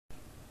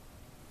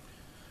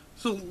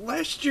So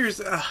last year's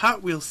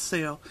Hot Wheels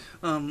sale,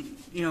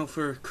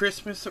 for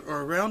Christmas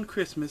or around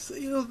Christmas,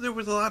 there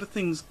was a lot of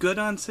things good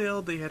on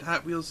sale. They had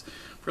Hot Wheels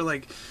for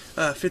like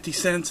 50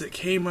 cents at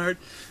Kmart.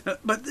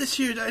 But this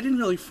year I didn't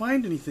really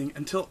find anything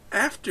until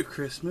after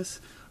Christmas.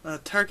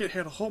 Target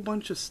had a whole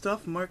bunch of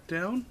stuff marked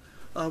down.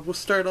 We'll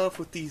start off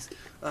with these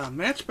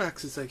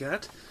Matchboxes I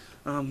got.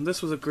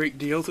 This was a great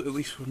deal, at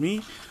least for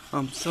me.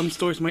 Some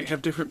stores might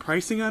have different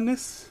pricing on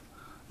this.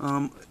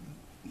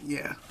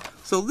 Yeah.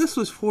 So this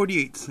was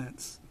 48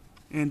 cents.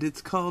 And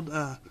it's called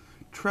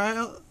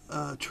Trail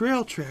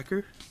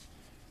Tracker.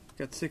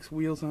 Got 6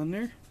 wheels on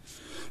there.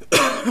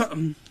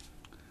 And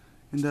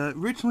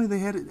originally they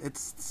had it at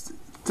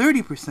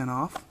 30%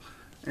 off.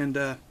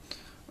 And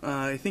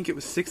I think it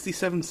was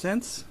 67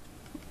 cents.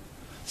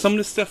 Some of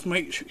this stuff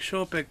might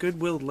show up at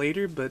Goodwill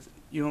later, but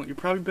you're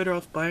probably better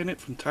off buying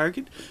it from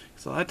Target.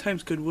 Because a lot of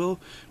times Goodwill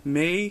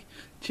may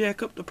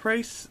jack up the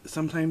price.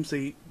 Sometimes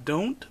they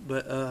don't,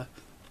 but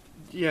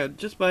yeah,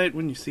 just buy it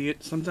when you see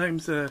it.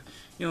 Sometimes,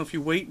 if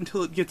you wait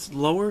until it gets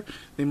lower,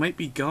 they might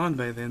be gone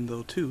by then,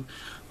 though, too.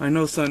 I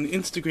noticed on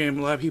Instagram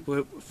a lot of people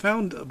have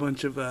found a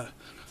bunch of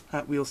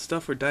Hot Wheels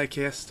stuff or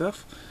die-cast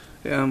stuff.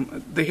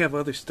 They have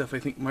other stuff, I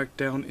think, marked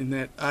down in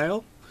that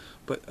aisle.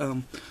 But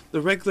the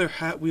regular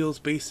Hot Wheels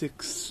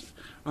basics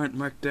aren't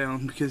marked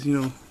down because,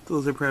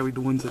 those are probably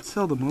the ones that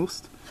sell the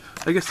most.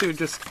 I guess they were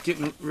just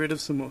getting rid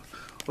of some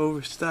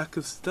overstock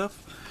of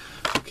stuff.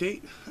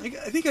 Okay, I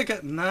think I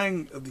got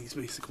 9 of these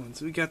basic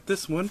ones. We got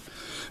this one.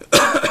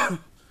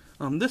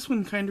 This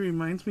one kind of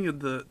reminds me of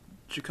the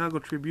Chicago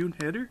Tribune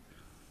header.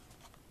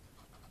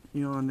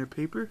 On their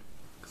paper.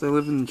 Because I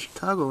live in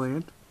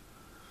Chicagoland.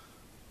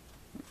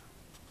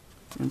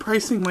 And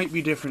pricing might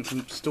be different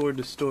from store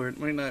to store. It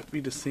might not be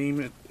the same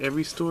at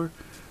every store.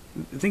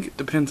 I think it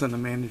depends on the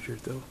manager,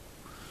 though.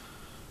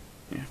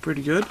 Yeah,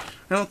 pretty good.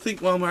 I don't think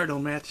Walmart will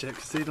match that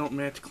because they don't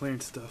match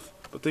clearance stuff.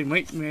 But they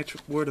might match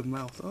word of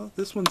mouth. Oh,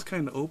 this one's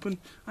kind of open.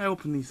 I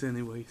open these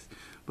anyways.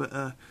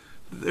 But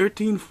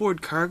 13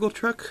 Ford cargo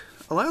truck.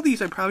 A lot of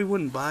these I probably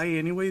wouldn't buy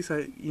anyways.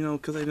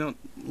 Because I don't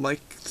like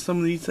some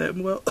of these that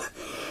well.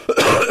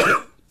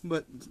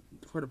 But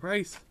for the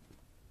price,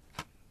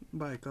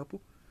 buy a couple.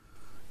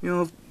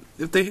 If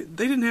they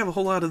didn't have a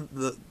whole lot of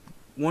the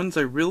ones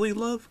I really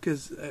love,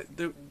 because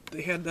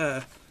they had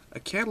a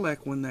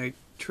Cadillac one that I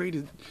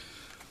traded.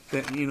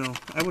 That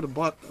I would have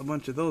bought a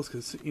bunch of those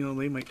because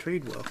they might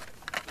trade well.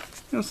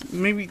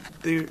 Maybe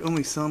they're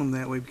only selling them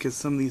that way because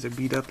some of these are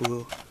beat up a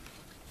little.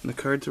 And the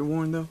cards are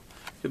worn though.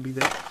 Could be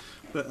that.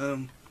 But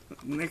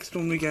next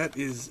one we got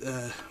is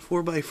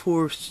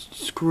 4x4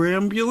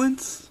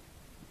 Scrambulance.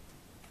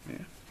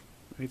 Yeah,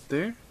 right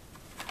there.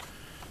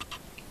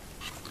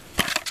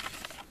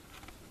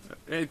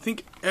 I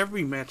think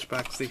every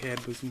Matchbox they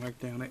had was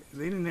marked down.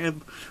 They didn't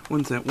have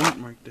ones that weren't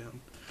marked down.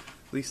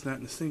 At least not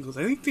in the singles.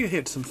 I think they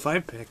had some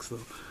 5-packs though,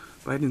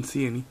 but I didn't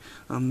see any.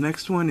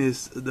 Next one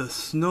is the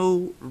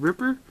Snow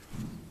Ripper.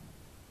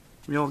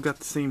 We all got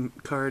the same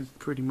card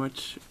pretty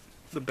much.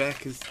 The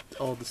back is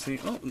all the same.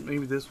 Oh,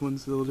 maybe this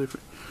one's a little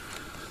different.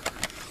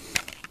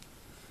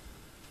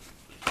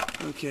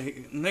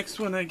 Okay, next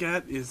one I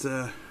got is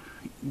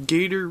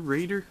Gator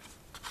Raider.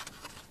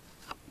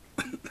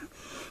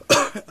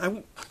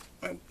 I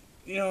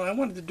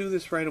wanted to do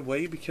this right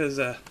away because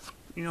it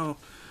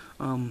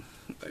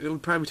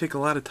would probably take a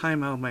lot of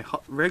time out of my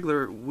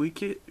regular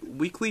weekly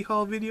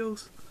haul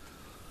videos.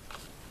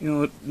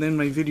 Then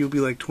my video would be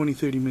like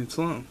 20-30 minutes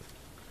long.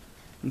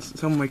 And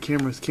some of my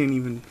cameras can't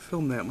even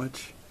film that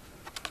much.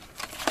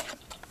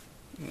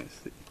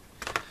 Yes.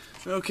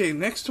 Okay,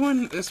 next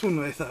one. This one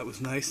I thought was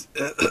nice.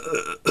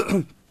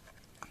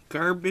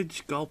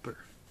 Garbage Gulper.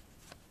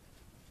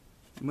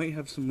 It might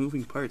have some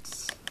moving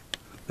parts.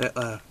 That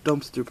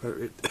dumpster part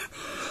right there.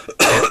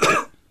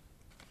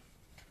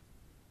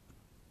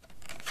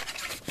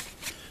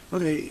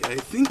 Okay, I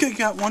think I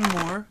got one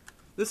more.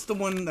 This is the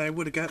one that I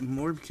would have gotten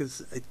more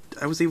because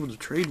I was able to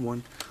trade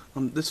one.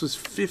 This was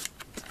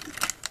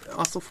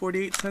also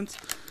 48 cents.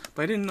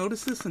 But I didn't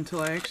notice this until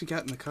I actually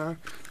got in the car.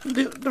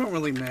 It don't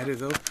really matter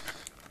though.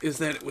 Is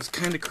that it was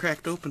kind of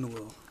cracked open a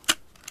little.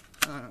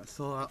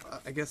 So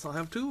I guess I'll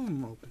have 2 of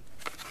them open.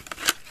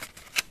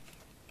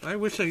 I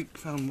wish I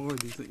found more of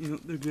these.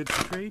 They're good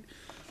to trade.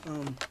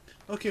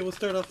 Okay, we'll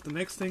start off with the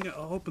next thing.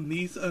 I'll open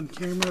these on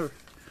camera.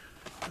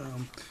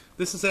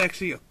 This is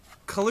actually a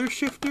color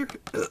shifter.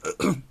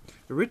 The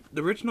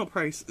original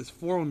price is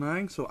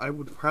 $4.09, so I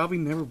would probably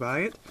never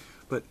buy it.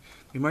 But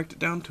they marked it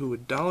down to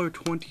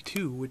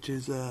 $1.22, which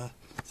is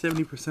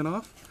 70%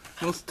 off.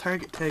 Most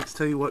Target tags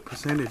tell you what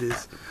percent it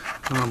is.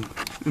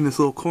 In this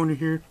little corner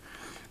here,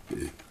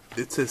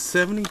 it says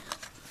 70.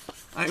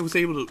 I was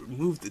able to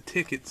move the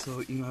ticket,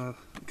 so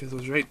because it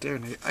was right there,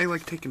 and I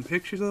like taking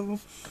pictures of them.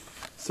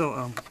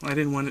 So I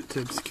didn't want it to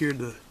obscure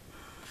the,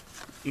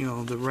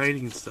 the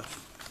writing and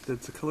stuff.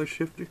 That's a color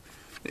shifter.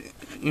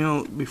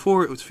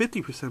 Before it was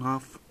 50%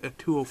 off at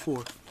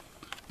 $2.04.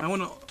 I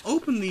want to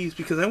open these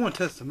because I want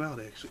to test them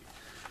out. Actually,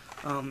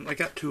 I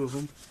got 2 of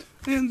them.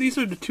 And these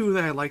are the two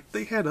that I liked.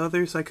 They had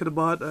others I could have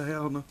bought. I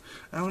don't know.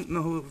 I don't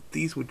know if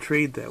these would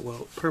trade that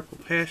well. Purple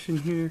Passion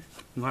here.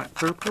 Not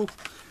purple.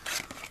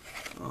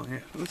 Oh yeah.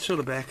 Let's show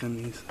the back on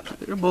these.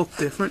 They're both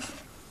different.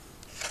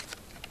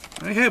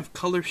 I have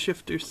color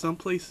shifters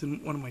someplace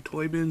in one of my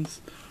toy bins.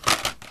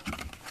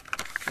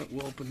 But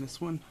we'll open this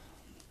one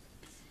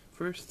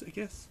first, I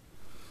guess.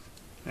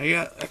 I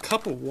got a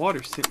couple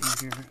water sitting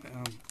here.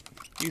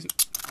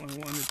 I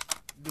wanted to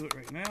do it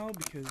right now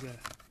because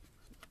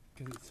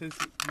it says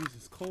it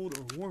uses cold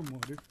or warm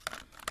water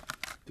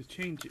to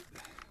change it.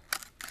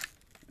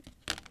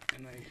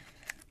 And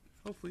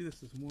hopefully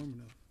this is warm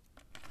enough.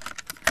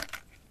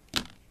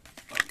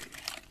 Okay.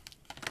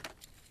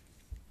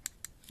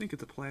 I think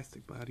it's a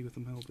plastic body with a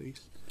metal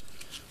base.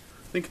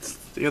 I think it's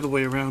the other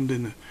way around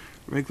in the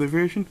regular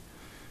version.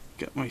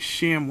 Got my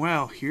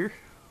ShamWow here.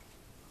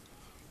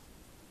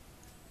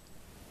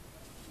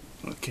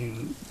 Okay,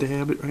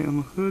 dab it right on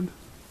the hood.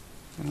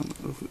 I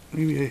don't know if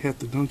maybe I have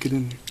to dunk it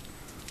in there.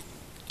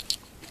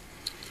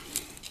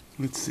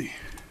 Let's see.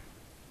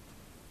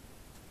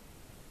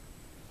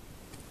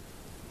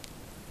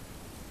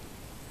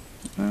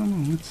 I don't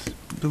know, let's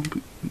dump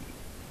it.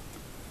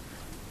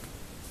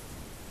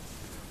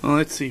 Well,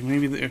 let's see,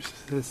 maybe there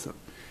says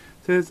something.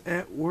 It says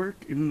at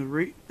work in the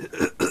rate.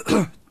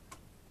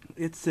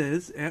 It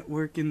says at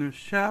work in the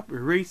shop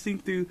or racing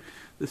through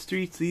the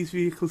streets, these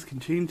vehicles can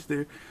change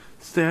their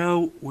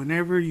style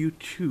whenever you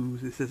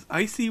choose. It says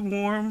icy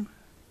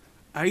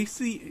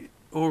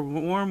or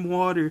warm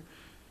water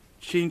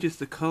changes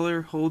the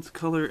color, holds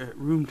color at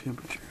room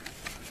temperature.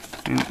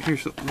 And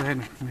here's some that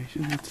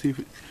information. Let's see if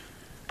it.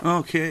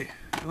 Okay,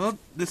 well,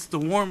 this is the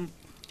warm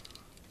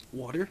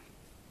water.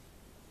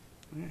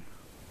 Yeah.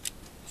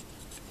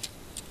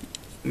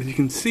 As you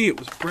can see, it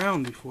was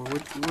brown before.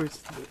 Where's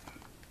the?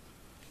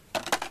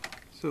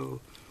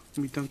 So let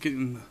me dunk it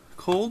in the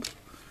cold.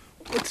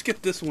 Let's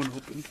get this one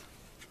open.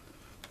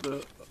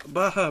 The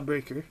Baja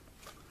Breaker.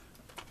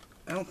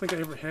 I don't think I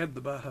ever had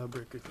the Baja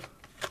Breaker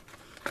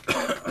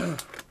though.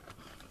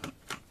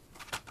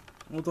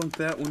 We'll dunk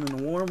that one in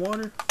the warm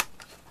water.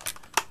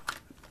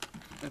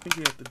 I think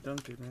you have to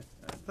dunk it.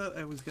 I thought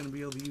I was going to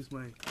be able to use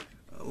my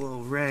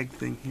little rag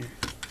thing here.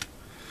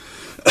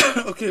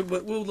 Okay,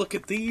 but we'll look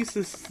at these.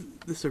 This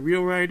is a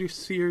Real Rider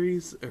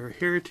series, or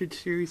Heritage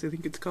series, I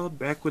think it's called,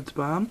 Backwoods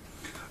Bomb.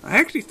 I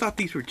actually thought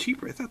these were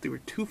cheaper. I thought they were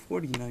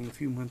 $2.49 a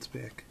few months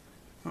back.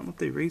 I don't know if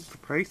they raised the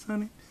price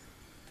on it.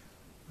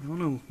 I don't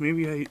know.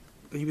 Maybe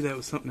that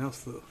was something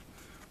else though.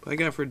 But I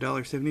got it for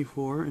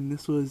 $1.74, and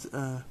this was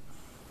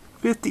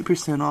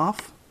 50%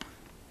 off.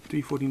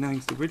 $3.49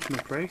 is the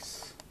original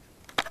price.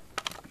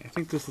 I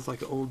think this is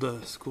like an old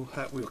school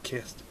Hot Wheel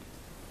cast.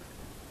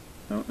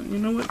 Oh, you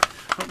know what?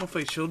 I don't know if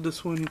I showed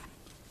this one.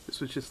 This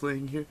was just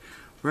laying here.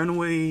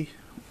 Runaway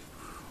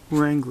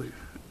Wrangler.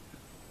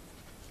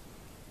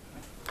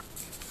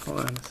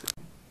 Hold on a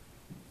second.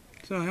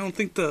 So I don't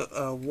think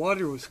the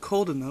water was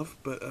cold enough,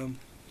 but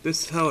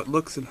this is how it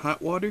looks in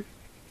hot water.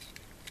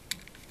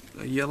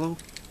 Yellow.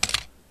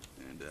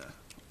 And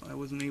I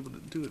wasn't able to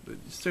do it, but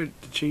it started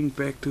to change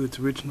back to its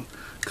original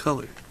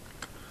color.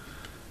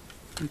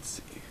 Let's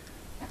see.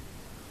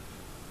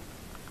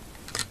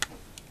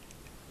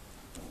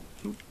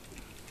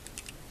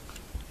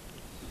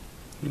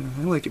 Yeah,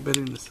 I like it better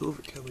in the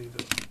silver color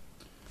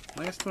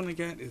though. Last one I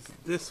got is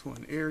this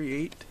one, Airy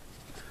 8.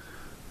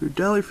 For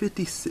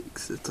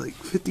 $1.56. It's like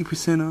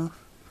 50%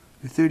 off.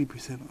 Or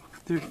 30%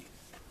 off. 30.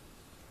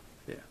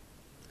 Yeah.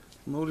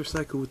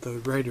 Motorcycle with the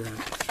rider on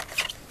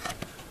it.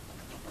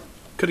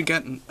 Could have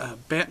gotten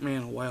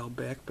Batman a while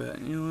back,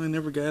 but you know, I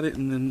never got it,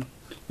 and then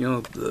you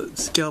know, the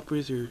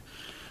scalpers or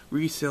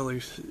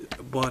resellers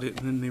bought it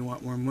and then they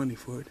want more money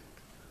for it.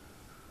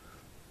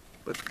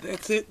 But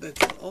that's it. That's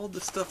all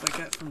the stuff I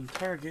got from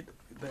Target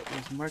that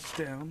was marked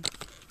down.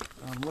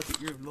 Look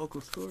at your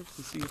local stores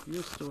to see if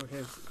your store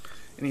has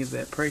any of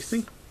that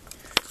pricing.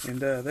 And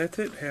that's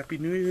it. Happy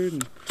New Year.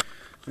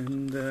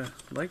 And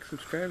like,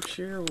 subscribe,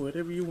 share,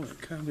 whatever you want.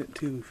 Comment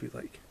too if you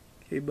like.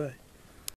 Okay, bye.